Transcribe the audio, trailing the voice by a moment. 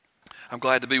I'm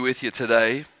glad to be with you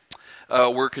today.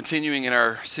 We're continuing in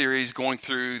our series going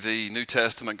through the New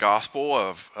Testament Gospel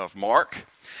of Mark.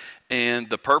 And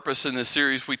the purpose in this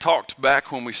series, we talked back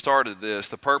when we started this,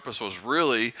 the purpose was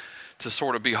really to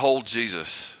sort of behold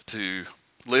Jesus, to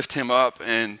lift him up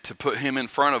and to put him in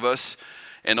front of us.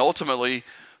 And ultimately,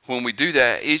 when we do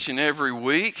that each and every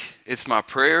week, it's my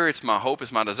prayer, it's my hope,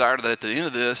 it's my desire that at the end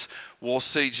of this, we'll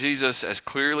see Jesus as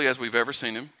clearly as we've ever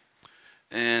seen him.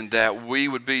 And that we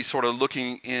would be sort of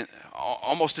looking in,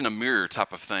 almost in a mirror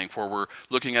type of thing, where we're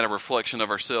looking at a reflection of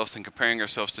ourselves and comparing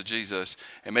ourselves to Jesus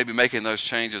and maybe making those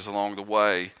changes along the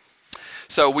way.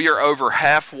 So we are over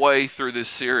halfway through this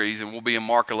series, and we'll be in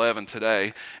Mark 11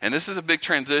 today. And this is a big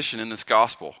transition in this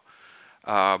gospel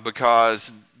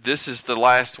because this is the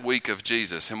last week of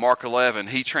Jesus. In Mark 11,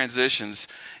 he transitions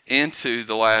into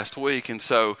the last week. And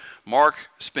so Mark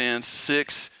spends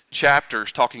 6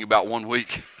 chapters talking about 1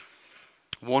 week.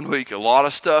 1 week, a lot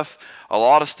of stuff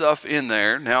in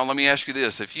there. Now, let me ask you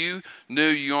this. If you knew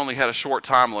you only had a short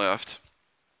time left,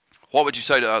 what would you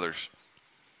say to others?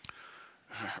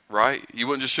 Right? You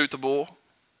wouldn't just shoot the bull?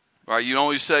 Right? You'd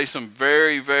only say some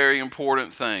very, very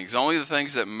important things, only the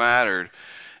things that mattered.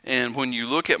 And when you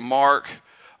look at Mark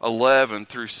 11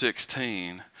 through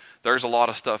 16, there's a lot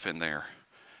of stuff in there.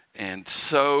 And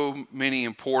so many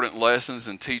important lessons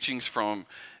and teachings from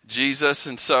Jesus.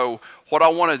 And so what I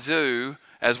want to do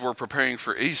as we're preparing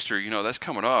for Easter, that's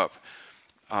coming up.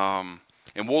 And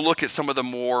we'll look at some of the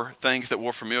more things that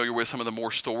we're familiar with, some of the more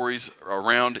stories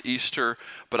around Easter.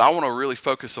 But I want to really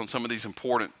focus on some of these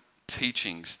important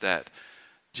teachings that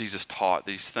Jesus taught,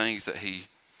 these things that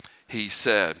he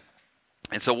said.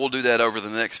 And so we'll do that over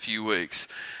the next few weeks.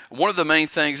 One of the main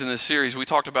things in this series, we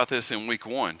talked about this in week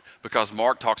 1, because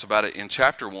Mark talks about it in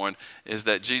chapter 1, is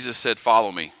that Jesus said,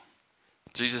 "Follow me."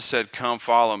 Jesus said, "Come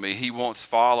follow me." He wants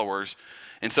followers.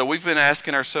 And so we've been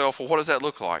asking ourselves, well, what does that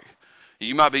look like?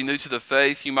 You might be new to the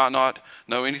faith. You might not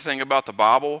know anything about the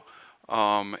Bible.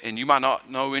 And you might not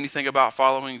know anything about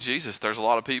following Jesus. There's a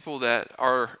lot of people that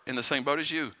are in the same boat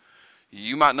as you.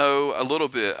 You might know a little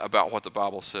bit about what the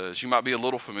Bible says. You might be a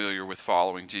little familiar with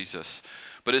following Jesus.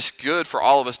 But it's good for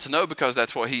all of us to know because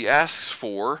that's what he asks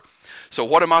for. So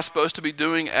what am I supposed to be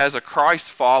doing as a Christ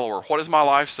follower? What is my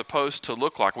life supposed to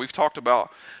look like? We've talked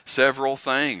about several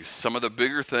things. Some of the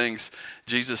bigger things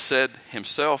Jesus said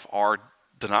himself are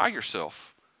deny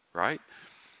yourself, right?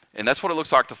 And that's what it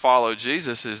looks like to follow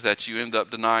Jesus, is that you end up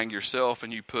denying yourself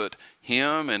and you put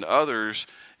him and others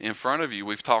in front of you.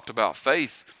 We've talked about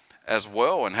faith as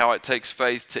well and how it takes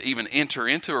faith to even enter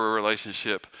into a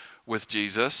relationship with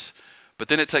Jesus. But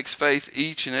then it takes faith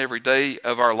each and every day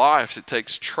of our lives. It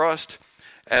takes trust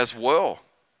as well.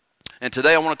 And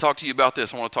today I want to talk to you about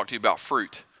this. I want to talk to you about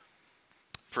fruit.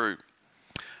 Fruit.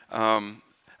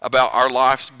 About our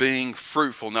lives being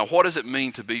fruitful. Now, what does it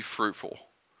mean to be fruitful?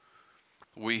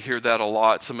 We hear that a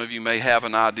lot. Some of you may have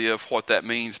an idea of what that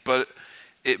means, but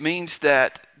it means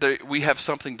that we have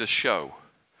something to show,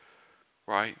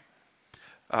 right?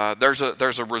 There's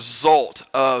a result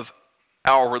of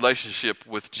our relationship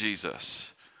with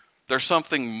Jesus. There's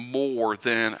something more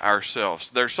than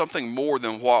ourselves. There's something more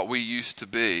than what we used to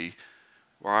be,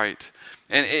 right?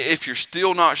 And if you're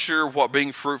still not sure what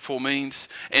being fruitful means,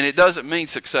 and it doesn't mean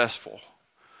successful.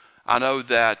 I know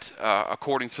that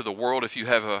according to the world, if you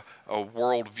have a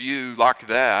world view like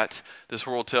that, this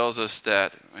world tells us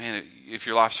that, man, if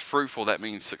your life's fruitful, that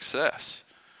means success,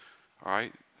 all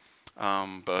right?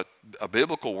 But a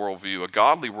biblical worldview, a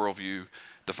godly worldview,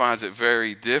 defines it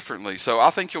very differently. So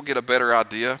I think you'll get a better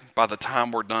idea by the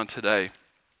time we're done today.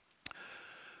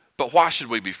 But why should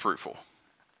we be fruitful?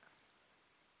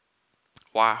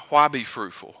 Why be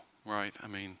fruitful, right? I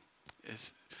mean,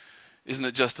 isn't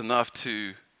it just enough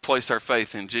to place our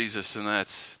faith in Jesus and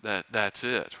that's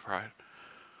it, right?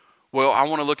 Well, I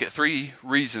want to look at 3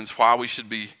 reasons why we should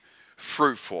be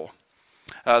fruitful.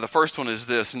 The first one is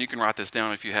this, and you can write this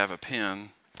down if you have a pen.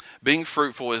 Being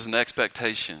fruitful is an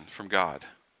expectation from God.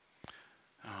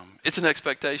 It's an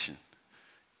expectation.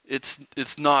 It's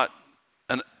not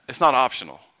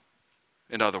optional,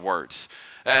 in other words.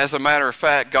 As a matter of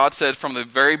fact, God said from the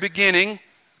very beginning,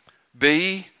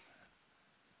 be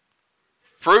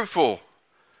fruitful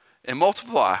and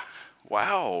multiply.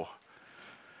 Wow.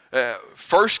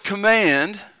 First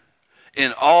command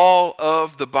in all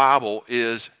of the Bible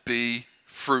is be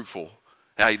fruitful.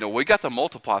 Now, we got the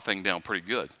multiply thing down pretty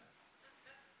good.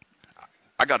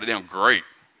 I got it down great.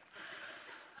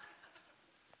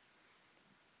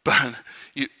 But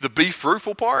the be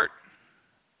fruitful part,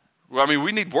 well, I mean,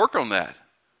 we need work on that,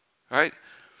 right?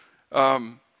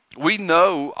 We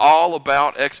know all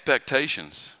about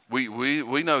expectations. We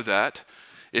know that.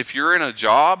 If you're in a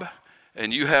job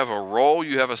and you have a role,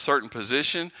 you have a certain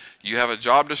position, you have a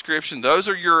job description. Those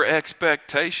are your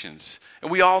expectations. And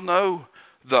we all know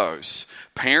those.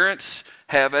 Parents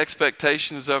have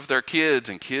expectations of their kids,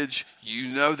 and kids, you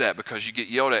know that because you get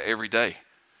yelled at every day.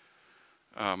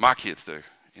 My kids do,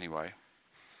 anyway.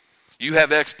 You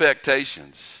have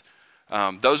expectations.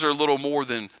 Those are a little more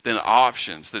than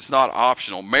options. That's not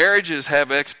optional. Marriages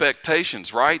have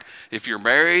expectations, right? If you're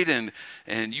married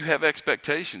and you have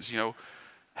expectations,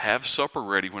 have supper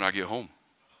ready when I get home.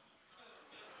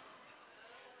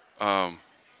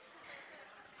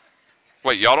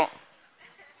 Wait, y'all don't?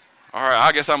 All right,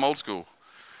 I guess I'm old school.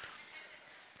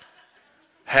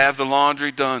 Have the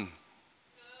laundry done.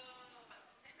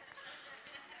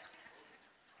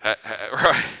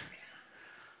 Right.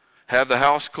 Have the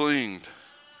house cleaned.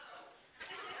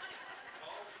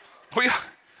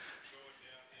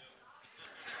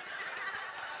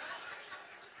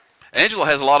 Angela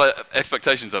has a lot of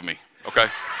expectations of me, okay?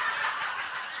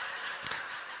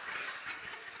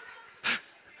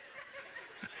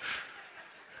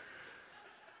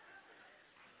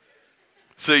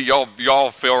 See, y'all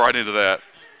fell right into that.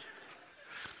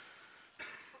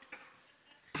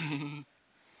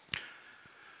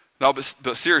 No,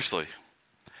 but seriously,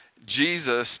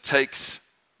 Jesus takes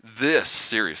this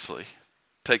seriously,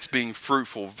 takes being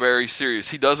fruitful very serious.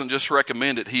 He doesn't just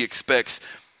recommend it. He expects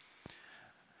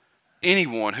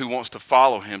anyone who wants to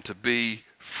follow him to be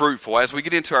fruitful. As we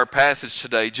get into our passage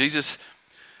today, Jesus,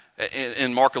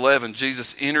 in Mark 11,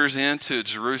 Jesus enters into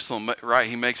Jerusalem, right?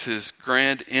 He makes his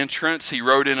grand entrance. He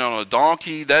rode in on a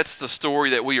donkey. That's the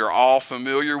story that we are all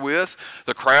familiar with.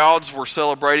 The crowds were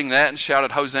celebrating that and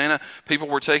shouted, Hosanna. People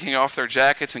were taking off their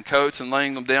jackets and coats and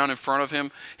laying them down in front of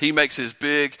him. He makes his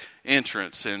big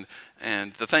entrance. And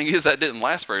the thing is, that didn't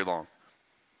last very long.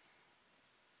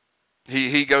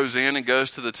 He goes in and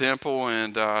goes to the temple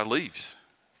and leaves.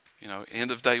 End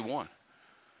of day one.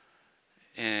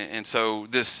 And so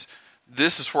this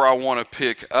is where I want to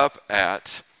pick up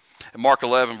at Mark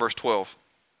 11, verse 12.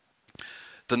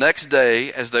 The next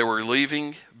day, as they were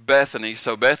leaving Bethany,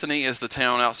 so Bethany is the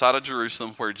town outside of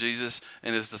Jerusalem where Jesus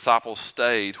and his disciples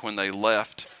stayed when they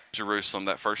left Jerusalem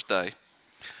that first day.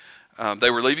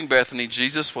 They were leaving Bethany.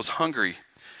 Jesus was hungry.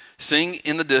 Seeing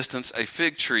in the distance a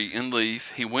fig tree in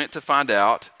leaf, he went to find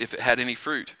out if it had any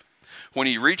fruit. When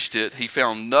he reached it, he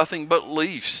found nothing but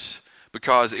leaves,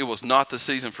 because it was not the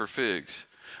season for figs.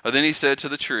 Then he said to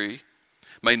the tree,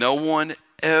 may no one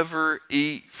ever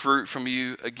eat fruit from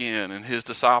you again. And his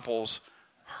disciples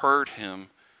heard him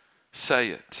say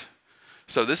it.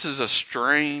 So this is a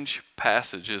strange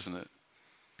passage, isn't it?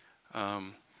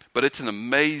 But it's an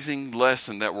amazing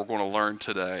lesson that we're going to learn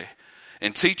today.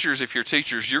 And teachers, if you're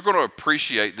teachers, you're going to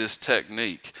appreciate this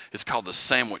technique. It's called the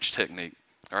sandwich technique.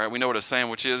 All right, we know what a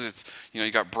sandwich is. It's, you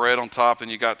got bread on top,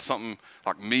 and you got something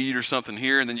like meat or something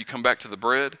here, and then you come back to the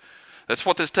bread. That's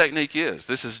what this technique is.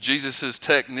 This is Jesus'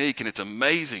 technique, and it's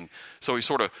amazing. So he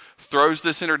sort of throws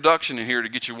this introduction in here to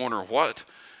get you wondering what,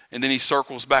 and then he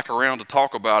circles back around to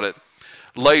talk about it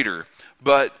later.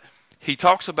 But he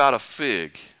talks about a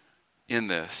fig in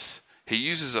this. He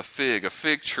uses a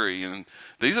fig tree, and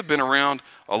these have been around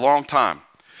a long time.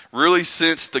 Really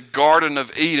since the Garden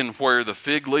of Eden, where the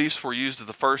fig leaves were used as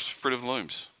the first fruit of the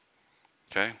looms.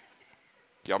 Okay?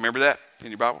 Y'all remember that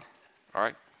in your Bible? All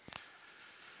right.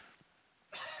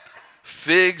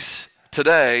 Figs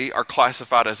today are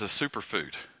classified as a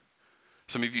superfood.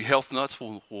 Some of you health nuts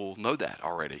will know that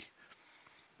already.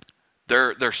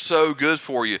 They're so good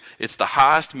for you. It's the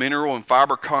highest mineral and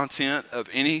fiber content of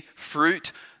any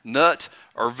fruit, nut,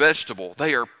 or vegetable.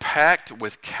 They are packed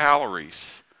with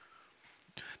calories.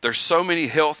 There's so many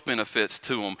health benefits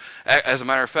to them. As a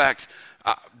matter of fact,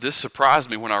 this surprised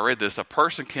me when I read this. A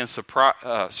person can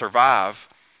survive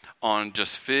on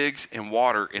just figs and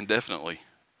water indefinitely.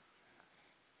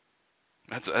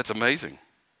 That's amazing.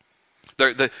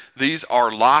 These are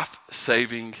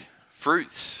life-saving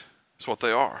fruits. That's what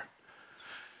they are.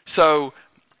 So,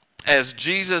 as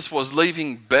Jesus was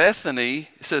leaving Bethany,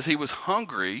 it says he was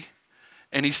hungry.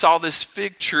 And he saw this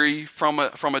fig tree from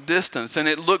a distance, and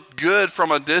it looked good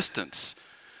from a distance.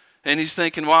 And he's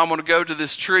thinking, well, I'm going to go to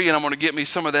this tree, and I'm going to get me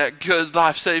some of that good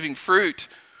life-saving fruit.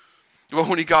 Well,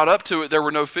 when he got up to it, there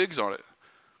were no figs on it.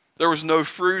 There was no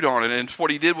fruit on it. And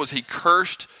what he did was he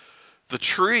cursed the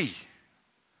tree.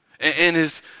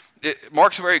 And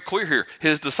Mark's very clear here.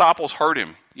 His disciples heard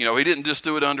him. He didn't just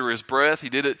do it under his breath. He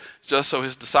did it just so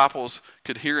his disciples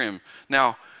could hear him.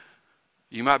 Now,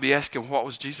 you might be asking, what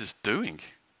was Jesus doing?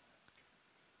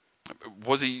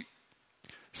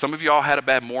 Some of y'all had a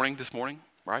bad morning this morning,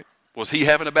 right? Was he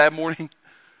having a bad morning?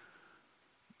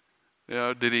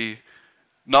 Did he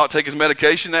not take his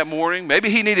medication that morning. Maybe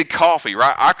he needed coffee,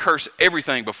 right? I curse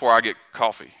everything before I get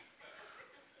coffee.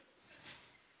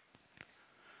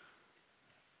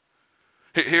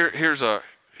 Here's a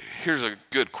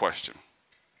good question.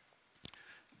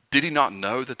 Did he not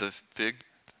know that the fig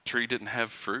tree didn't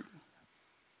have fruit?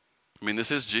 I mean,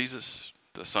 this is Jesus,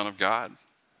 the Son of God,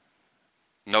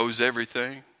 knows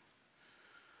everything.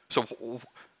 So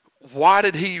why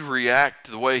did he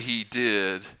react the way he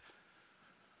did?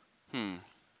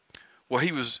 Well,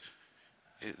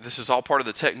 this is all part of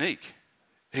the technique.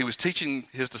 He was teaching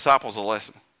his disciples a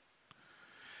lesson.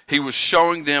 He was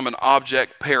showing them an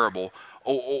object parable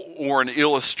or an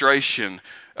illustration.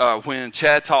 When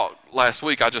Chad talked last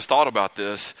week, I just thought about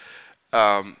this.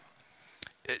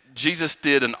 Jesus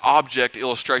did an object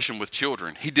illustration with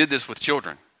children. He did this with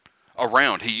children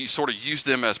around. He sort of used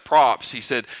them as props. He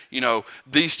said,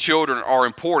 these children are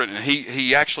important. And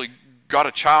he actually got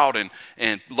a child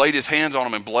and laid his hands on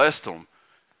them and blessed them.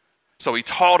 So he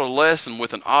taught a lesson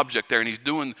with an object there, and he's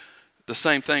doing the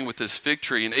same thing with this fig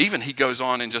tree. And even he goes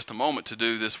on in just a moment to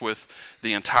do this with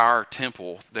the entire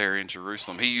temple there in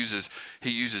Jerusalem. He uses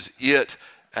it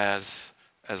as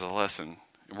a lesson.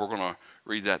 And we're going to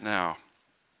read that now.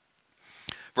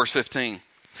 Verse 15.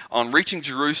 On reaching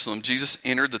Jerusalem, Jesus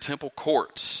entered the temple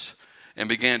courts and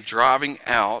began driving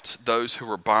out those who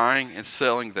were buying and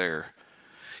selling there.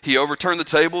 He overturned the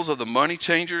tables of the money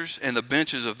changers and the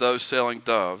benches of those selling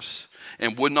doves,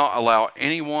 and would not allow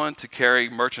anyone to carry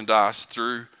merchandise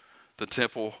through the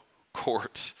temple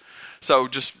courts. So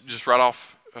just right up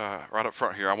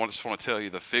front here, I just want to tell you,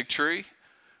 the fig tree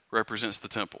represents the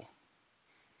temple.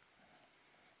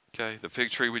 Okay, the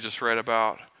fig tree we just read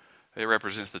about, it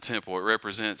represents the temple. It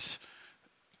represents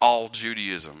all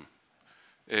Judaism.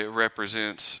 It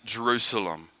represents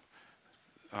Jerusalem.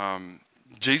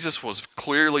 Jesus was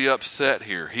clearly upset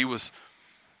here. He was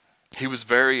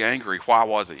very angry. Why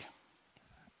was he?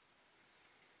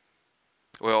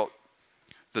 Well,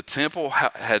 the temple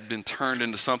had been turned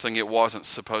into something it wasn't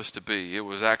supposed to be.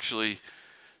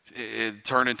 It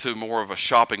turned into more of a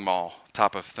shopping mall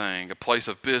type of thing, a place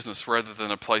of business rather than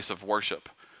a place of worship.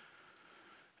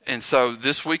 And so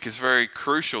this week is very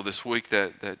crucial, this week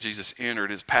that Jesus entered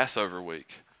is Passover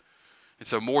week. And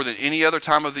so more than any other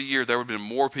time of the year, there would have been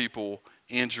more people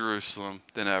in Jerusalem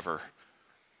than ever.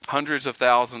 Hundreds of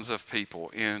thousands of people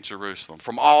in Jerusalem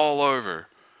from all over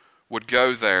would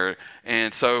go there.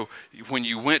 And so when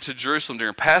you went to Jerusalem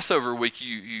during Passover week,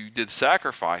 you did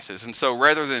sacrifices. And so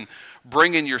rather than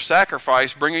bringing your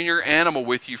sacrifice, bringing your animal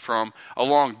with you from a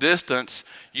long distance,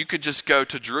 you could just go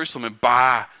to Jerusalem and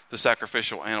buy the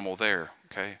sacrificial animal there.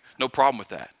 Okay? No problem with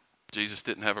that. Jesus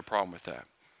didn't have a problem with that.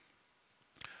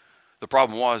 The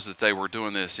problem was that they were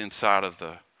doing this inside of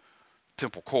the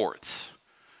temple courts.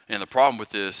 And the problem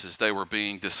with this is they were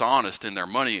being dishonest in their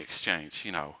money exchange,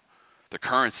 the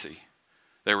currency.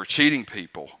 They were cheating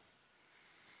people.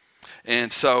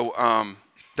 And so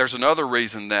there's another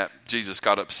reason that Jesus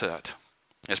got upset.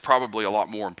 It's probably a lot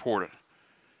more important.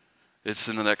 It's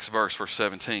in the next verse, verse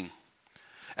 17.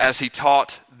 As he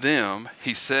taught them,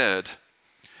 he said,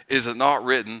 "Is it not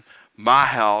written, my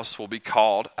house will be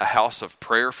called a house of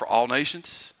prayer for all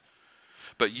nations?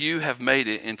 But you have made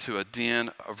it into a den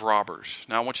of robbers."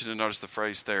 Now I want you to notice the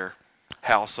phrase there,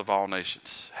 house of all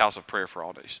nations, house of prayer for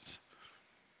all nations.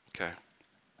 Okay.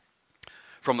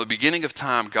 From the beginning of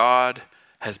time, God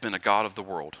has been a God of the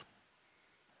world.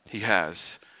 He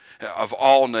has. Of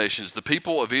all nations. The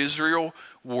people of Israel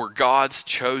were God's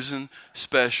chosen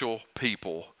special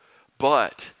people.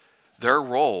 But their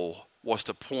role was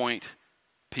to point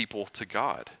people to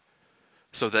God,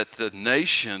 so that the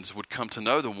nations would come to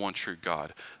know the one true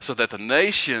God, so that the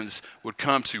nations would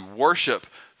come to worship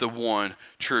the one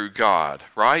true God,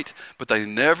 right? But they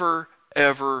never,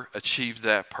 ever achieved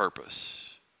that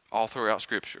purpose all throughout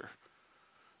Scripture.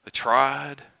 They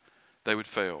tried, they would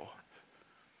fail.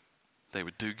 They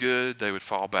would do good, they would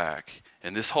fall back.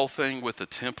 And this whole thing with the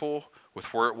temple,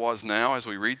 with where it was now as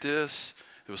we read this,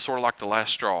 it was sort of like the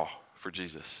last straw for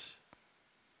Jesus.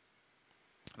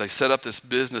 They set up this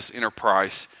business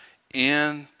enterprise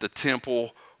in the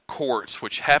temple courts,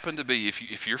 which happened to be,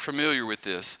 if you're familiar with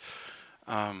this,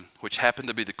 which happened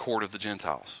to be the court of the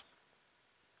Gentiles.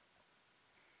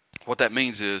 What that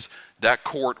means is that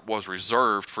court was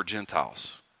reserved for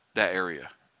Gentiles, that area.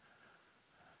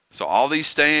 So all these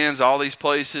stands, all these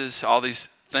places, all these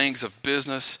things of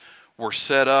business were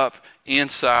set up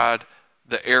inside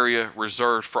the area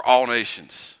reserved for all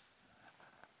nations.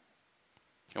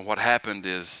 And what happened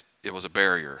is it was a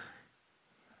barrier.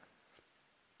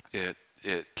 It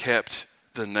kept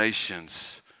the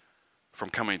nations from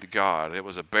coming to God. It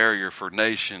was a barrier for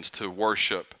nations to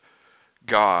worship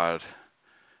God,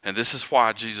 and this is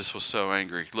why Jesus was so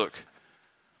angry. Look,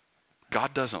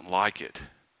 God doesn't like it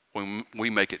when we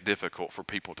make it difficult for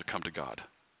people to come to God.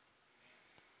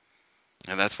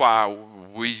 And that's why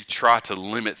we try to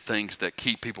limit things that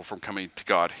keep people from coming to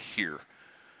God here.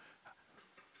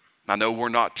 I know we're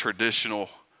not traditional,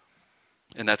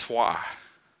 and that's why.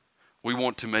 We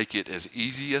want to make it as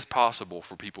easy as possible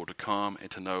for people to come and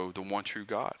to know the one true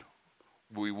God.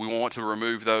 We want to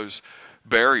remove those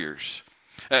barriers.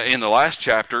 In the last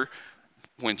chapter,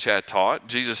 when Chad taught,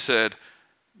 Jesus said,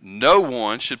 no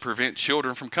one should prevent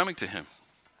children from coming to him.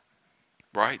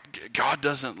 Right? God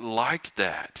doesn't like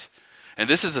that. And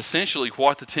this is essentially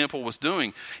what the temple was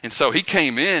doing. And so he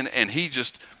came in and he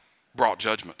just brought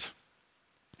judgment.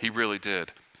 He really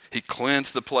did. He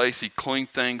cleansed the place. He cleaned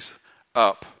things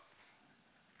up.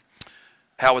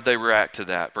 How would they react to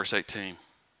that? Verse 18.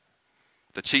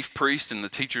 The chief priest and the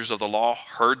teachers of the law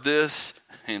heard this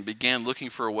and began looking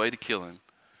for a way to kill him.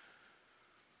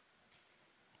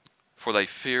 For they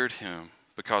feared him,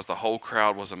 because the whole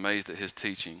crowd was amazed at his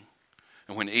teaching.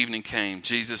 And when evening came,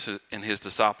 Jesus and his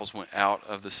disciples went out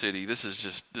of the city.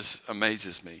 This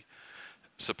amazes me.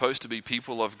 Supposed to be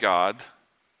people of God.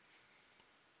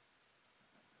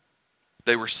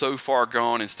 They were so far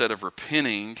gone, instead of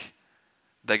repenting,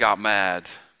 they got mad.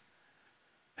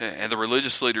 And the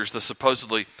religious leaders, the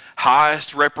supposedly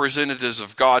highest representatives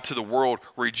of God to the world,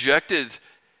 rejected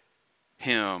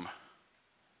him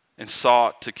and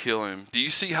sought to kill him. Do you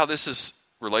see how this is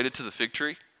related to the fig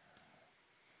tree?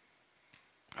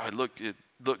 It looked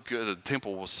good. The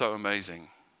temple was so amazing.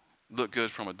 It looked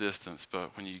good from a distance,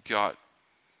 but when you got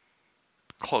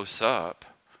close up,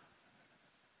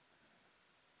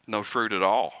 no fruit at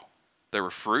all. They were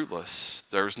fruitless.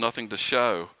 There was nothing to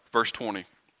show. Verse 20.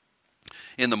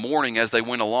 In the morning, as they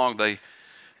went along,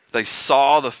 they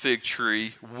saw the fig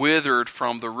tree withered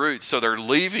from the roots. So they're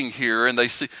leaving here, and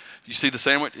you see the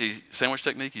sandwich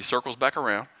technique? He circles back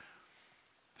around.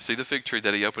 See the fig tree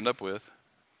that he opened up with.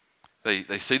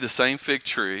 They see the same fig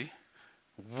tree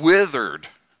withered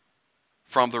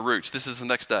from the roots. This is the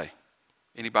next day.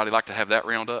 Anybody like to have that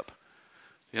round up?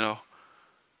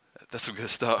 That's some good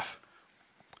stuff.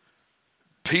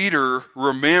 Peter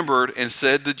remembered and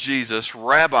said to Jesus,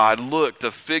 Rabbi, look,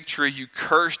 the fig tree you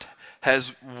cursed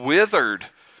has withered.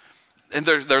 And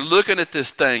they're looking at this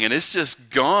thing, and it's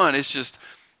just gone. It's just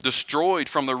destroyed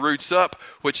from the roots up,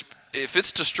 which if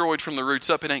it's destroyed from the roots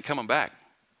up, it ain't coming back.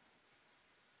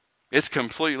 It's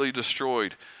completely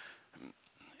destroyed.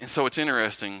 And so it's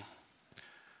interesting.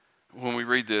 When we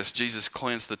read this, Jesus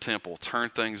cleansed the temple,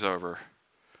 turned things over,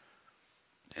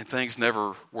 and things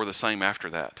never were the same after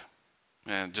that.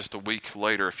 And just a week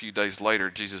later, a few days later,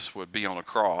 Jesus would be on a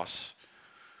cross.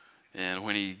 And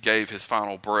when he gave his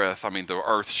final breath, the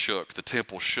earth shook, the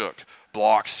temple shook,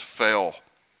 blocks fell.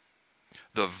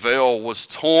 The veil was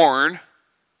torn,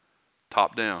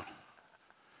 top down.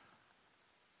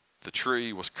 The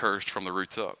tree was cursed from the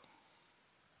roots up.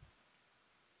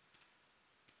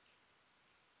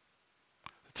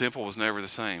 The temple was never the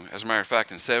same. As a matter of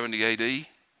fact, in 70 AD, it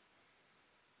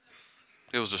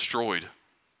was destroyed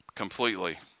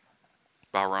completely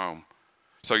by Rome.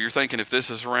 So you're thinking if this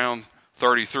is around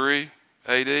 33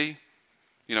 AD,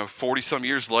 40 some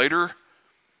years later,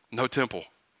 no temple.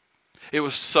 It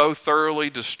was so thoroughly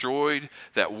destroyed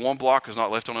that one block is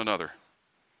not left on another.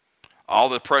 All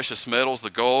the precious metals, the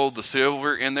gold, the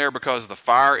silver in there, because of the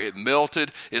fire, it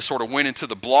melted. It sort of went into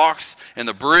the blocks and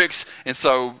the bricks. And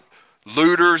so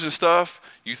looters and stuff,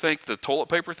 you think the toilet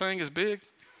paper thing is big?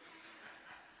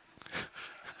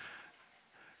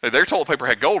 Their toilet paper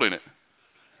had gold in it,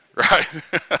 right?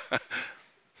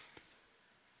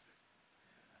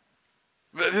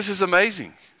 This is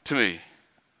amazing to me.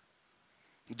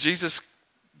 Jesus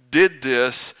did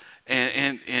this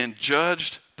and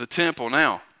judged the temple.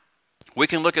 Now, we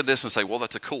can look at this and say, well,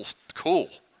 that's cool.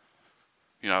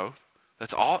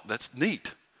 That's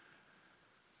neat.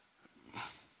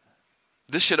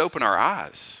 This should open our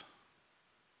eyes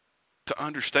to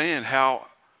understand how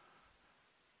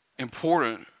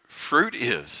important fruit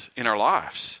is in our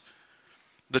lives.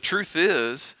 The truth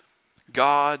is,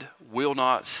 God will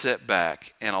not sit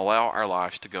back and allow our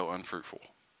lives to go unfruitful.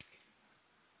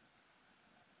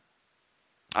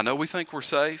 I know we think we're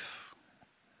safe.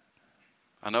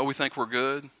 I know we think we're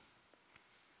good.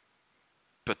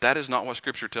 But that is not what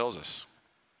Scripture tells us.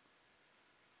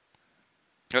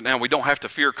 Now, we don't have to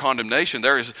fear condemnation.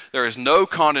 There is no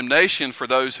condemnation for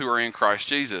those who are in Christ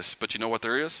Jesus. But you know what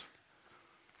there is?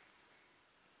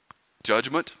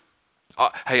 Judgment.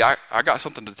 Hey, I got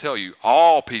something to tell you.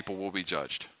 All people will be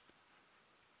judged.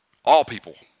 All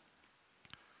people.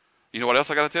 You know what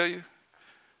else I got to tell you?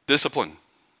 Discipline.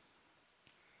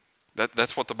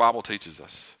 That's what the Bible teaches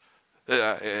us.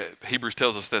 Hebrews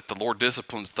tells us that the Lord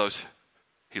disciplines those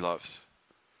he loves.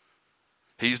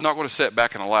 He's not going to sit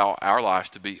back and allow our lives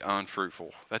to be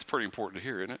unfruitful. That's pretty important to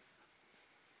hear, isn't it?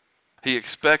 He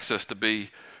expects us to be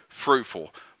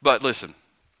fruitful. But listen,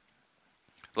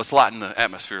 let's lighten the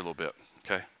atmosphere a little bit,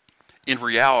 okay? In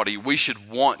reality, we should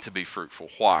want to be fruitful.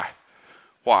 Why?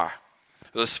 Why?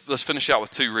 Let's finish out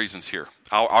with two reasons here.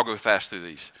 I'll go fast through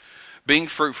these. Being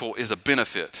fruitful is a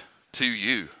benefit to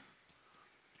you.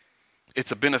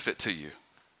 It's a benefit to you.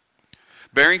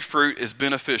 Bearing fruit is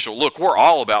beneficial. Look, we're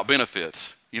all about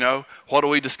benefits. You know, what do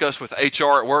we discuss with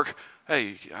HR at work?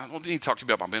 Hey, I don't need to talk to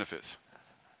you about my benefits.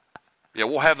 Yeah,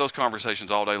 we'll have those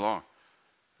conversations all day long,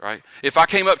 right? If I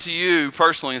came up to you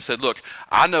personally and said, look,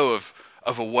 I know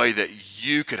of a way that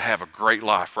you could have a great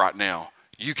life right now.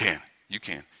 You can.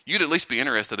 You'd at least be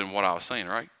interested in what I was saying,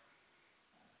 right?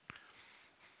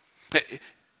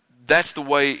 That's the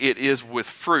way it is with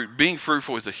fruit. Being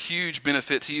fruitful is a huge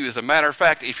benefit to you. As a matter of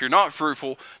fact, if you're not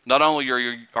fruitful, not only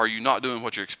are you not doing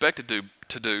what you're expected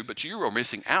to do, but you are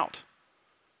missing out.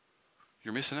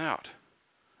 You're missing out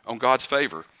on God's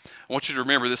favor. I want you to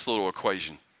remember this little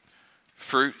equation.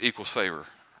 Fruit equals favor.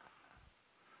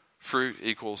 Fruit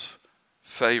equals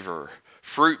favor.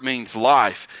 Fruit means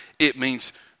life. It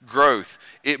means growth.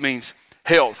 It means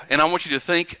health. And I want you to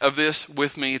think of this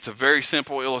with me. It's a very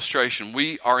simple illustration.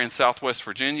 We are in Southwest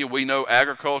Virginia. We know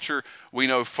agriculture. We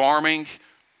know farming.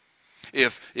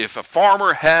 If a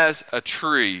farmer has a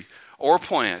tree or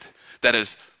plant that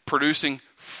is producing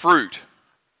fruit,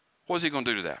 what is he going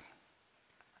to do to that?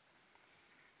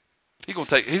 He's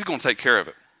going to take care of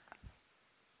it.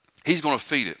 He's going to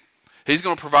feed it. He's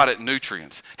going to provide it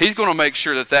nutrients. He's going to make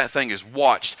sure that thing is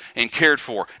watched and cared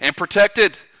for and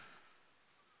protected.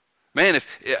 Man,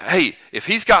 if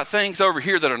he's got things over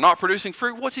here that are not producing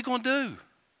fruit, what's he going to do?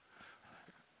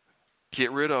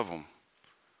 Get rid of them.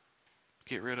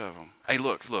 Get rid of them. Hey,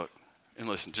 look, and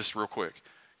listen, just real quick.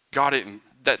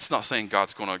 That's not saying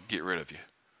God's going to get rid of you.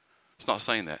 It's not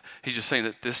saying that. He's just saying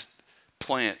that this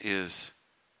plant is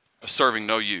serving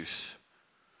no use.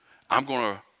 I'm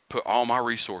going to put all my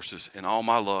resources and all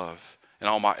my love and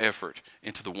all my effort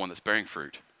into the one that's bearing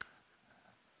fruit.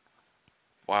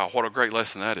 Wow, what a great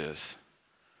lesson that is.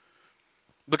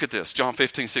 Look at this, John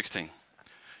 15:16.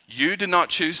 You did not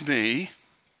choose me,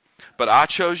 but I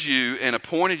chose you and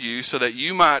appointed you so that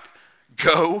you might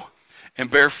go and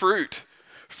bear fruit,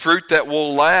 fruit that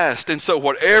will last. And so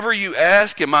whatever you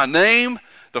ask in my name,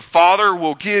 the Father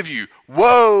will give you.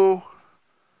 Whoa!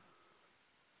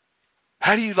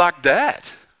 How do you like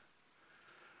that?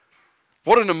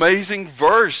 What an amazing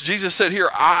verse. Jesus said here,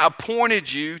 I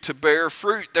appointed you to bear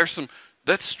fruit.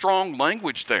 That's strong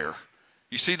language there.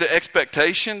 You see the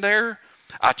expectation there?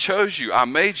 I chose you, I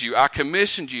made you, I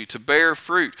commissioned you to bear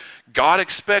fruit. God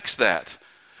expects that.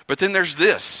 But then there's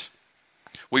this.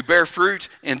 We bear fruit,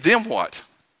 and then what?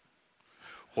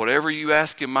 Whatever you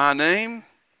ask in my name,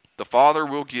 the Father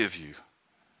will give you.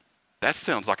 That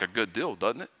sounds like a good deal,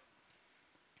 doesn't it?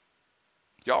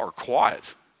 Y'all are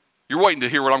quiet. You're waiting to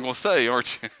hear what I'm going to say,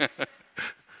 aren't you?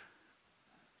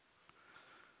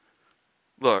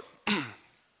 Look,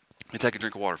 let me take a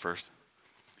drink of water first.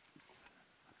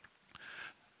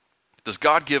 Does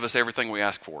God give us everything we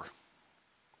ask for?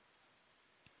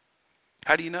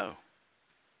 How do you know?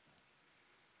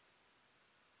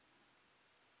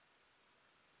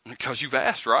 Because you've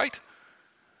asked, right?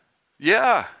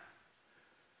 Yeah.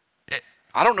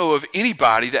 I don't know of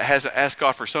anybody that hasn't asked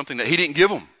God for something that he didn't give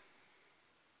them.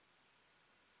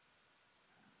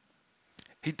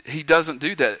 He doesn't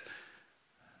do that.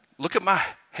 Look at my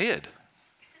head.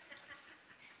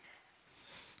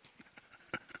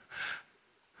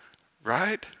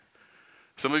 Right?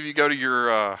 Some of you go to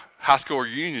your high school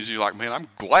reunions, you're like, man, I'm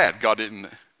glad God didn't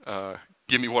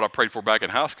give me what I prayed for back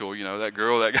in high school. You know, that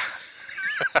girl, that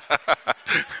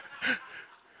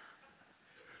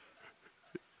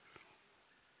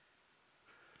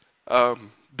guy.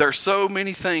 There's so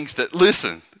many things that,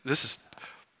 listen, this is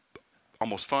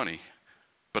almost funny,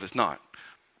 but it's not.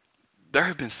 There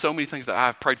have been so many things that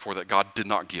I've prayed for that God did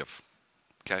not give,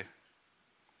 okay?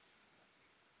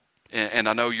 And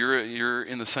I know you're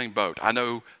in the same boat. I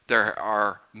know there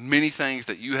are many things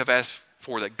that you have asked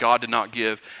for that God did not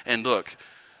give. And look,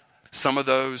 some of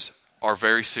those are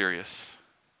very serious.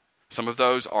 Some of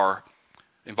those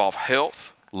involve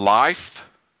health, life,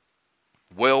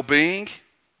 well-being.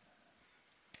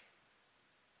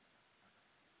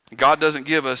 God doesn't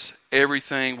give us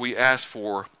everything we ask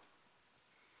for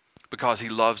because he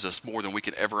loves us more than we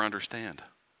can ever understand.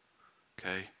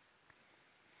 Okay?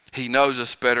 He knows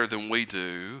us better than we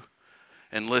do,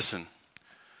 And listen,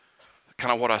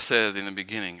 kind of what I said in the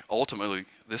beginning, ultimately,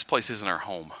 this place isn't our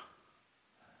home.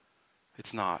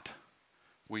 It's not.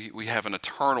 We have an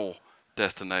eternal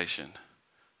destination.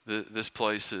 This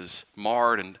place is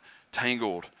marred and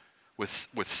tangled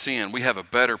with sin. We have a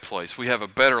better place. We have a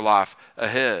better life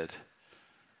ahead.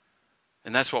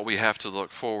 And that's what we have to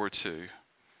look forward to.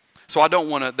 So I don't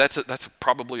want to, that's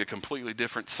probably a completely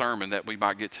different sermon that we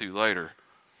might get to later.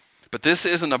 But this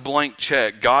isn't a blank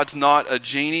check. God's not a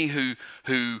genie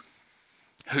who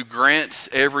grants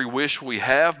every wish we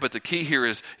have, but the key here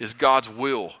is God's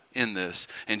will in this.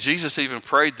 And Jesus even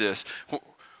prayed this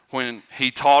when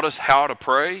he taught us how to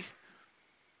pray,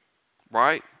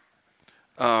 right?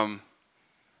 God,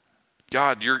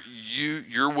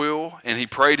 your will, and he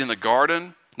prayed in the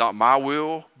garden, not my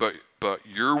will, but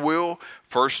your will.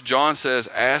 1 John says,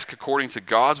 ask according to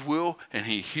God's will, and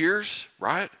he hears,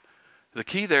 right? The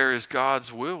key there is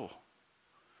God's will.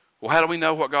 Well, how do we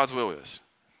know what God's will is?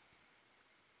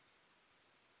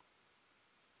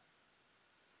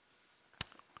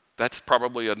 That's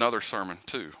probably another sermon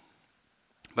too.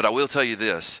 But I will tell you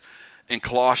this. In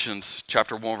Colossians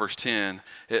chapter 1, verse 10,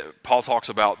 Paul talks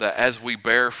about that as we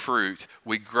bear fruit,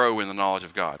 we grow in the knowledge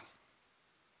of God.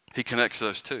 He connects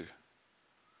those two.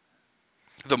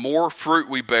 The more fruit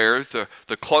we bear,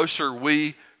 the closer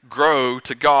we grow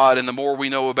to God and the more we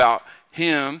know about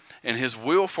him and his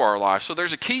will for our life. So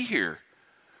there's a key here.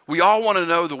 We all want to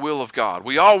know the will of God.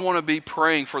 We all want to be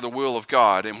praying for the will of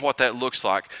God and what that looks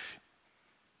like.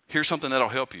 Here's something that'll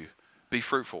help you. Be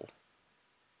fruitful.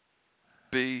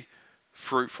 Be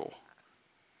fruitful.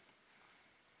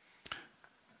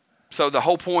 So the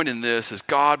whole point in this is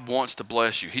God wants to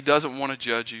bless you. He doesn't want to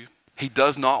judge you. He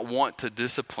does not want to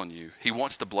discipline you. He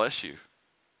wants to bless you.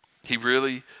 He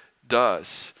really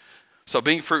does. So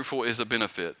being fruitful is a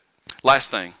benefit.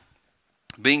 Last thing,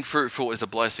 being fruitful is a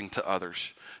blessing to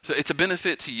others. So it's a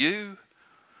benefit to you,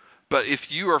 but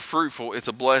if you are fruitful, it's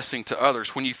a blessing to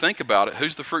others. When you think about it,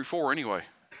 who's the fruit for anyway?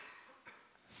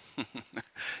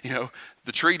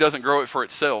 The tree doesn't grow it for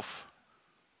itself.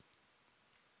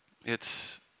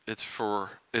 It's for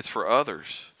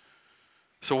others.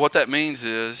 So what that means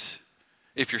is,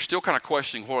 if you're still kind of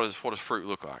questioning what does fruit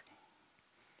look like,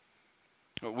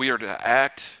 we are to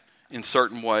act in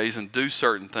certain ways and do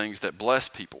certain things that bless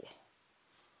people,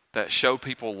 that show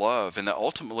people love, and that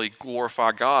ultimately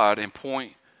glorify God and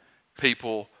point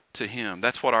people to him.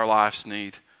 That's what our lives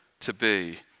need to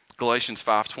be. Galatians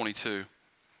 5:22.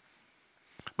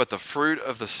 But the fruit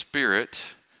of the Spirit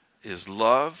is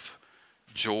love,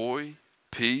 joy,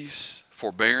 peace,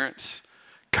 forbearance,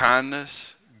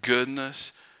 kindness,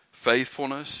 goodness,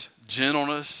 faithfulness,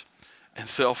 gentleness, and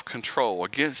self-control.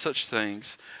 Against such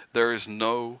things there is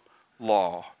no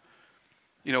law.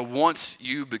 Once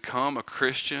you become a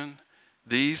Christian,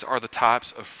 these are the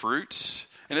types of fruits.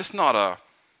 And it's not a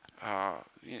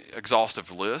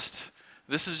exhaustive list.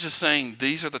 This is just saying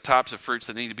these are the types of fruits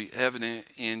that need to be evident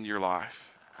in your life.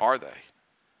 Are they?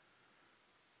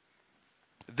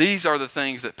 These are the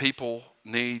things that people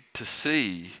need to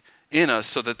see in us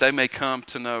so that they may come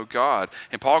to know God.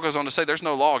 And Paul goes on to say there's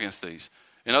no law against these.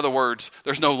 In other words,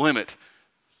 there's no limit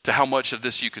to how much of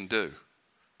this you can do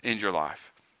in your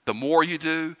life. The more you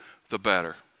do, the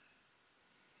better.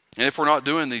 And if we're not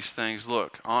doing these things,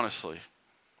 look, honestly,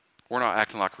 we're not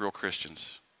acting like real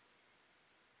Christians.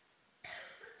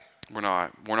 We're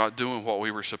not doing what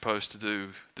we were supposed to do.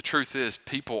 The truth is,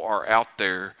 people are out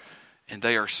there and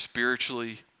they are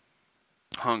spiritually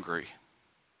hungry.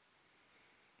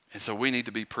 And so we need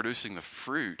to be producing the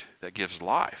fruit that gives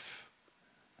life.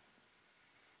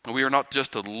 And we are not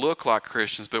just to look like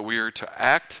Christians, but we are to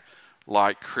act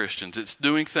like Christians. It's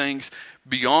doing things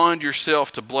beyond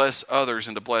yourself to bless others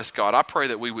and to bless God. I pray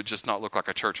that we would just not look like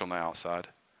a church on the outside.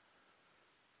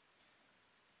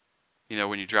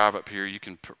 When you drive up here, you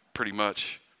can pretty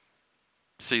much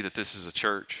see that this is a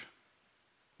church.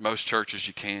 Most churches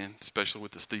you can, especially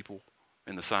with the steeple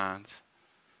and the signs.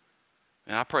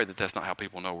 And I pray that that's not how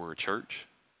people know we're a church.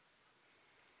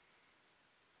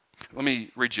 Let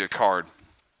me read you a card.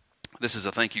 This is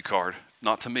a thank you card,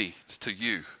 not to me, it's to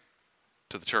you,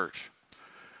 to the church,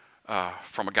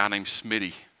 from a guy named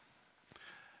Smitty.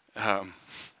 Don't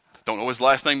know his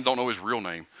last name, don't know his real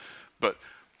name, but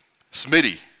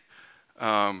Smitty.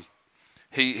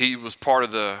 He was part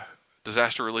of the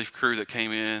disaster relief crew that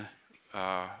came in,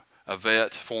 a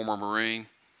vet, former Marine,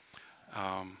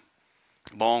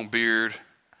 long beard,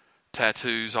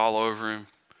 tattoos all over him,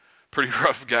 pretty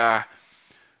rough guy,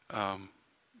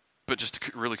 but just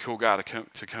a really cool guy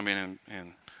to come in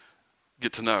and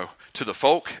get to know. To the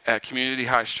folk at Community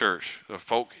Heights Church, the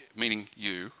folk meaning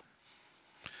you,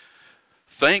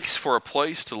 Thanks for a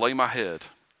place to lay my head.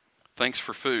 Thanks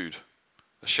for food,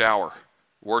 a shower,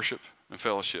 worship, and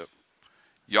fellowship.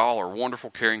 Y'all are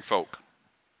wonderful, caring folk.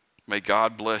 May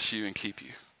God bless you and keep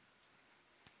you.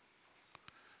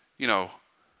 You know,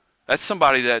 that's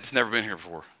somebody that's never been here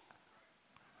before.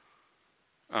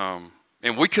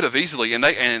 And we could have easily, and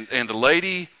the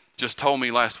lady just told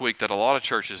me last week that a lot of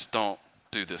churches don't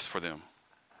do this for them.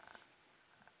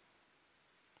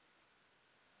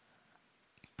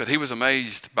 But he was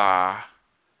amazed by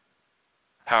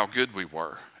how good we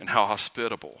were and how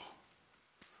hospitable.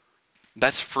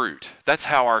 That's fruit. That's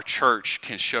how our church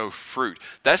can show fruit.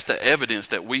 That's the evidence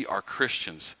that we are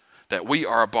Christians, that we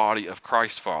are a body of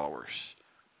Christ followers.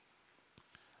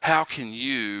 How can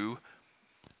you,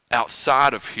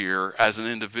 outside of here, as an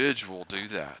individual, do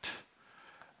that?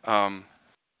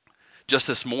 Just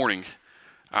this morning,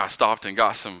 I stopped and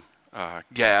got some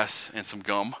gas and some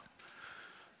gum.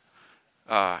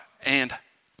 And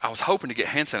I was hoping to get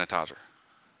hand sanitizer.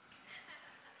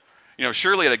 You know,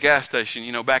 surely at a gas station,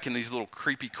 you know, back in these little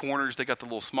creepy corners, they got the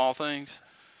little small things.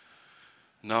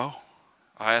 No.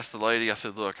 I asked the lady, I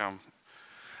said, look,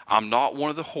 I'm not one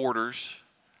of the hoarders.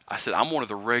 I said, I'm one of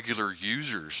the regular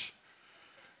users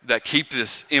that keep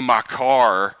this in my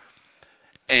car,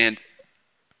 and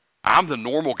I'm the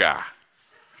normal guy.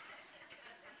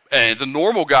 And the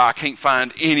normal guy can't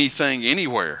find anything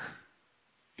anywhere.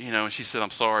 You know, and she said,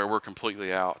 I'm sorry, we're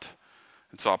completely out.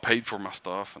 And so I paid for my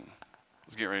stuff and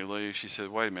was getting ready to leave. She said,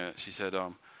 wait a minute. She said,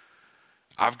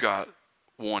 I've got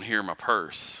one here in my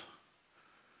purse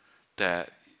that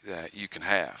you can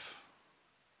have.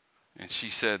 And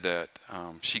she said that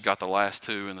she got the last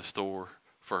two in the store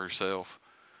for herself.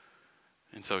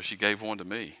 And so she gave one to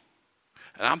me.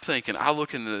 And I'm thinking, I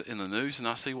look in the news and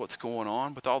I see what's going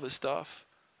on with all this stuff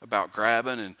about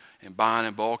grabbing and buying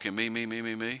in bulk and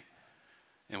me.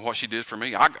 And what she did for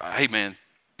me, hey man,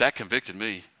 that convicted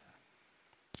me.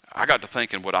 I got to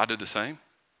thinking, would I do the same?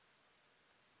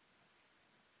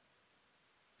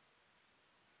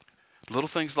 Little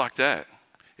things like that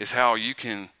is how you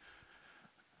can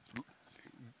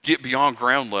get beyond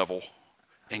ground level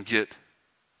and get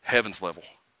heaven's level.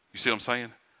 You see what I'm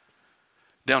saying?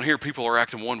 Down here, people are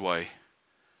acting one way.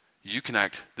 You can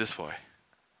act this way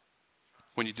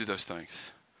when you do those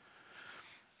things.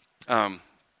 I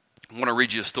want to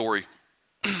read you a story.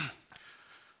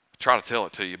 Try to tell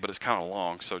it to you, but it's kind of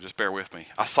long, so just bear with me.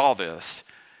 I saw this,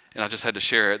 and I just had to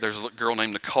share it. There's a girl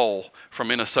named Nicole from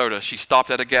Minnesota. She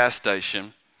stopped at a gas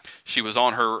station. She was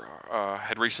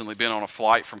had recently been on a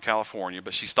flight from California,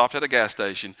 but she stopped at a gas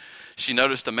station. She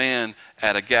noticed a man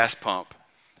at a gas pump,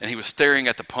 and he was staring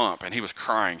at the pump, and he was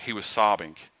crying. He was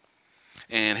sobbing.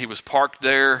 And he was parked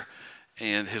there,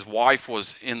 and his wife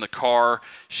was in the car.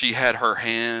 She had her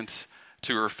hands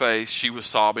to her face. She was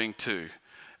sobbing too.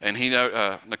 And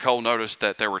Nicole noticed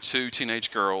that there were two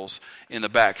teenage girls in the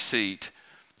back seat,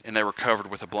 and they were covered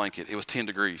with a blanket. It was 10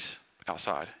 degrees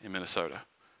outside in Minnesota,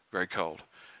 very cold.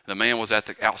 The man was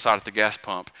outside at the gas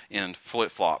pump in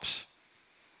flip-flops,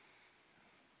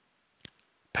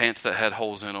 pants that had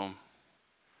holes in them,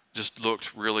 just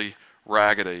looked really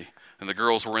raggedy. And the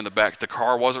girls were in the back. The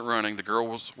car wasn't running. The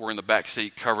girls were in the back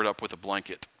seat covered up with a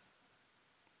blanket.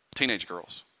 Teenage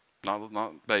girls,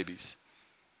 not babies.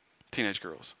 Teenage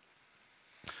girls.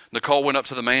 Nicole went up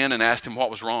to the man and asked him what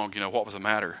was wrong, what was the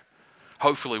matter.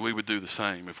 Hopefully we would do the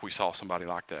same if we saw somebody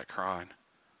like that crying.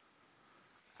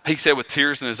 He said with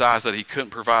tears in his eyes that he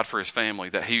couldn't provide for his family,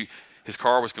 that his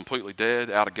car was completely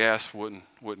dead, out of gas,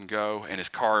 wouldn't go, and his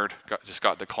card just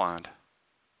got declined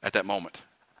at that moment.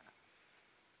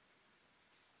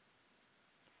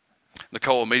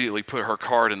 Nicole immediately put her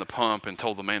card in the pump and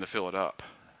told the man to fill it up.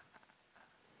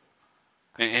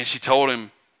 And she told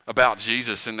him about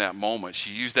Jesus in that moment. She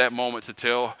used that moment to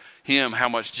tell him how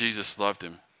much Jesus loved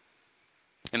him.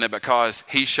 And that because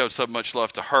he showed so much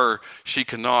love to her, she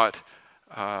could not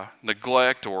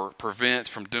neglect or prevent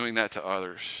from doing that to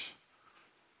others.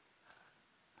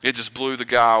 It just blew the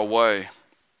guy away.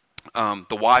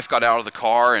 The wife got out of the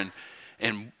car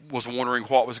and was wondering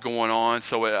what was going on,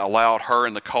 so it allowed her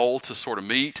and Nicole to sort of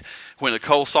meet. When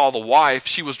Nicole saw the wife,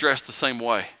 she was dressed the same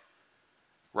way.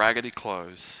 Raggedy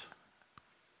clothes.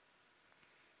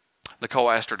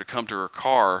 Nicole asked her to come to her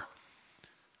car.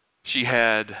 She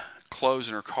had clothes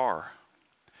in her car.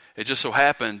 It just so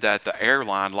happened that the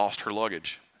airline lost her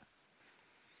luggage.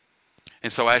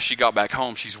 And so as she got back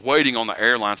home, she's waiting on the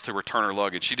airlines to return her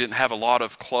luggage. She didn't have a lot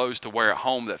of clothes to wear at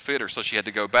home that fit her, so she had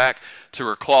to go back to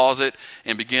her closet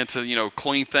and begin to,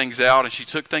 clean things out. And she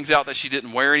took things out that she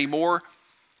didn't wear anymore,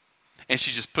 and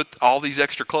she just put all these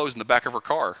extra clothes in the back of her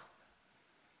car.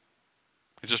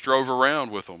 And just drove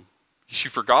around with them. She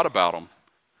forgot about them.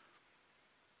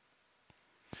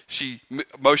 She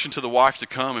motioned to the wife to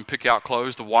come and pick out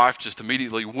clothes. The wife just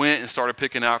immediately went and started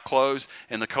picking out clothes.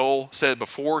 And Nicole said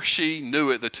before she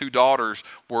knew it, the two daughters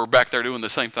were back there doing the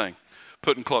same thing,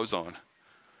 putting clothes on.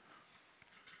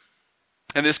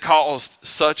 And this caused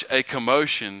such a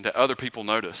commotion that other people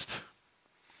noticed.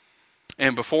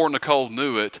 And before Nicole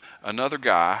knew it, another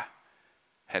guy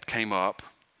had came up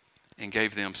and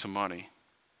gave them some money.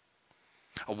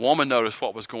 A woman noticed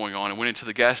what was going on and went into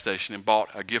the gas station and bought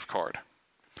a gift card.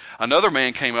 Another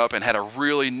man came up and had a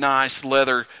really nice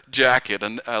leather jacket,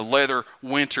 a leather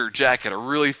winter jacket, a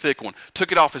really thick one,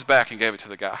 took it off his back and gave it to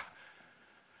the guy.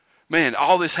 Man,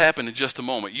 all this happened in just a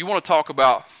moment. You want to talk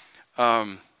about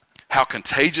how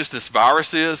contagious this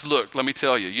virus is? Look, let me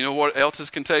tell you. You know what else is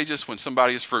contagious? When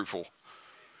somebody is fruitful.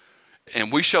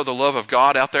 And we show the love of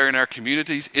God out there in our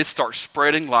communities, it starts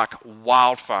spreading like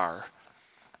wildfire.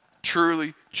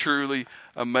 Truly, truly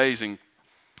amazing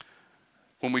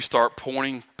when we start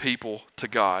pointing people to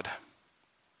God.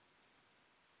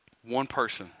 One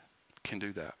person can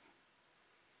do that.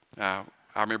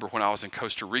 I remember when I was in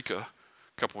Costa Rica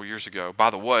a couple of years ago. By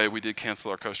the way, we did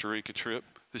cancel our Costa Rica trip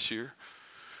this year.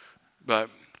 But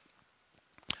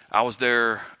I was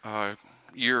there a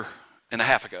year and a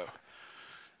half ago.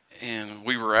 And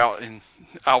we were out, and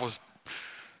I was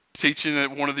teaching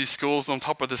at one of these schools on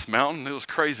top of this mountain. It was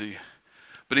crazy.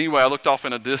 But anyway, I looked off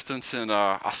in a distance, and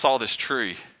I saw this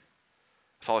tree.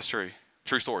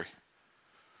 True story.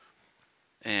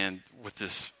 And with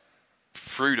this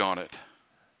fruit on it.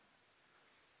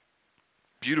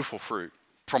 Beautiful fruit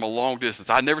from a long distance.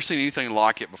 I'd never seen anything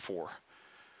like it before.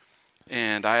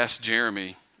 And I asked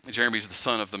Jeremy. Jeremy's the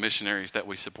son of the missionaries that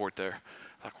we support there.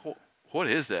 Like, what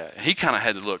is that? And he kind of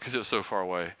had to look because it was so far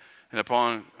away. And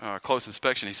upon close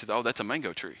inspection, he said, "Oh, that's a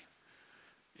mango tree."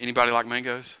 Anybody like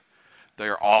mangoes? They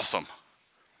are awesome.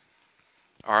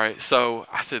 All right, so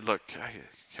I said, "Look,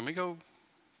 can we go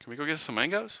get some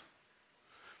mangoes?"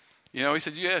 You know, he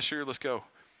said, "Yeah, sure, let's go."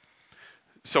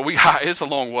 So it's a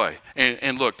long way.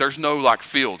 And look, there's no like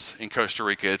fields in Costa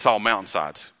Rica. It's all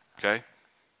mountainsides, okay?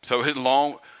 So it's a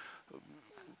long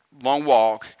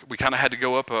walk. We kind of had to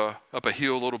go up a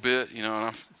hill a little bit, you know, and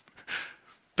I'm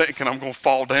thinking I'm going to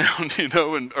fall down, you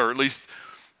know, or at least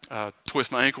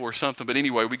twist my ankle or something. But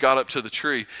anyway, we got up to the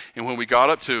tree, and when we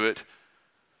got up to it,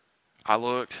 I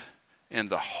looked, and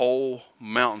the whole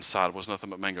mountainside was nothing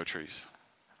but mango trees.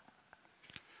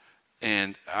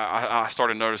 And I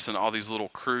started noticing all these little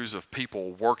crews of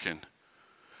people working.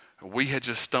 We had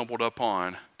just stumbled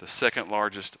upon the second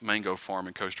largest mango farm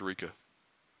in Costa Rica.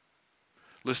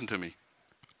 Listen to me,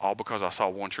 all because I saw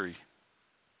one tree.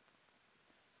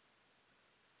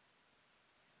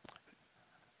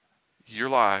 Your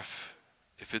life,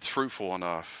 if it's fruitful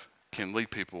enough, can lead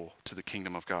people to the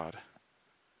kingdom of God.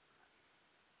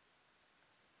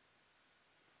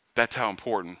 That's how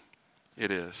important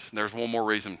it is. And there's one more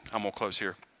reason, I'm going to close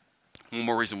here. One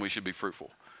more reason we should be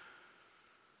fruitful.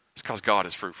 It's because God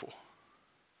is fruitful.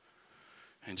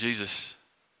 And Jesus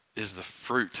is the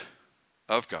fruit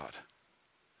of God.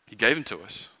 He gave him to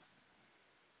us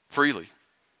freely.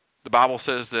 The Bible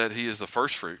says that he is the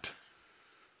first fruit.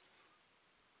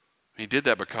 He did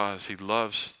that because he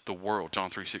loves the world, John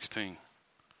 3:16.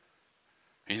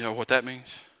 You know what that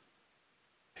means?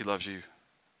 He loves you.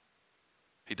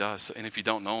 He does. And if you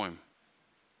don't know him,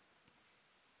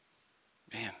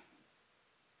 man,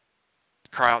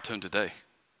 cry out to him today.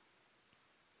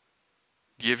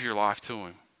 Give your life to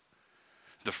him.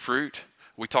 The fruit,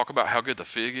 we talk about how good the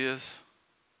fig is.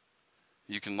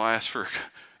 You can last for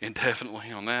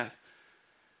indefinitely on that.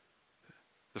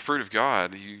 The fruit of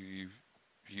God, you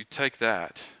take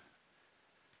that,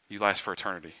 you last for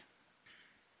eternity.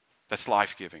 That's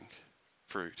life-giving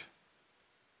fruit.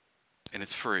 And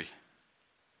it's free.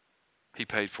 He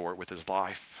paid for it with his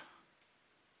life.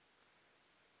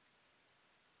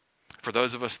 For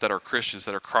those of us that are Christians,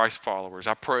 that are Christ followers,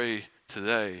 I pray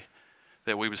today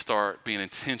that we would start being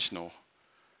intentional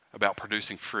about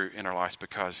producing fruit in our lives,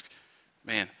 because,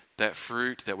 man, that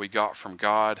fruit that we got from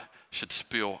God should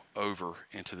spill over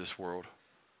into this world.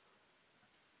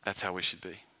 That's how we should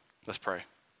be. Let's pray.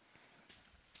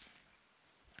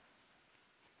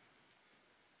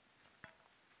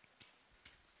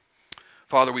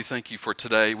 Father, we thank you for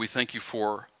today. We thank you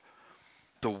for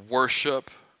the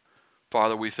worship.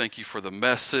 Father, we thank you for the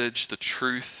message, the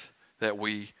truth that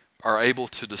we are able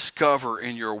to discover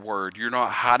in your word. You're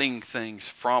not hiding things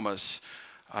from us.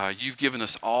 You've given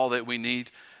us all that we need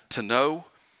to know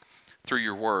through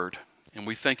your word. And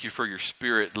we thank you for your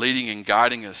Spirit leading and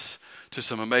guiding us to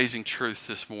some amazing truths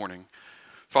this morning.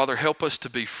 Father, help us to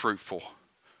be fruitful.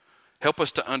 Help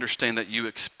us to understand that you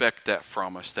expect that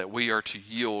from us, that we are to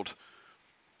yield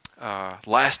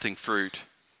lasting fruit.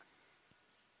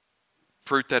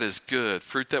 Fruit that is good,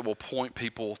 fruit that will point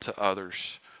people to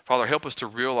others. Father, help us to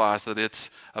realize that it's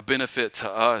a benefit to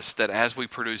us that as we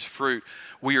produce fruit,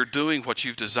 we are doing what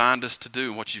you've designed us to do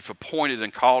and what you've appointed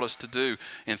and called us to do.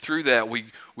 And through that, we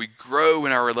grow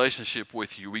in our relationship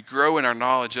with you. We grow in our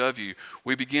knowledge of you.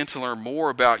 We begin to learn more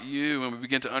about you, and we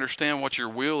begin to understand what your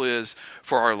will is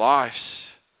for our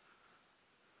lives.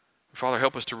 Father,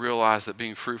 help us to realize that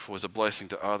being fruitful is a blessing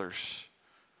to others.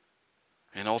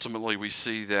 And ultimately, we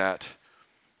see that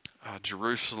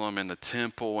Jerusalem and the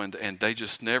temple, and they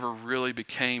just never really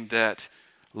became that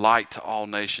light to all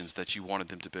nations that you wanted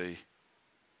them to be.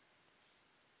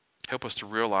 Help us to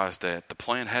realize that the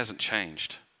plan hasn't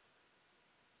changed.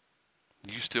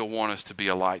 You still want us to be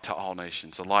a light to all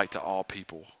nations, a light to all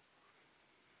people.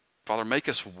 Father, make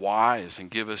us wise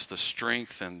and give us the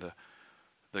strength and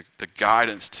the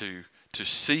guidance to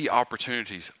see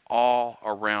opportunities all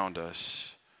around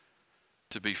us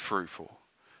to be fruitful,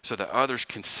 so that others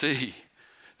can see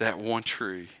that one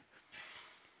tree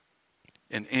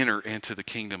and enter into the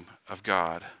kingdom of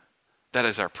God. That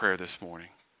is our prayer this morning.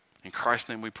 In Christ's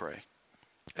name we pray.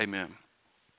 Amen.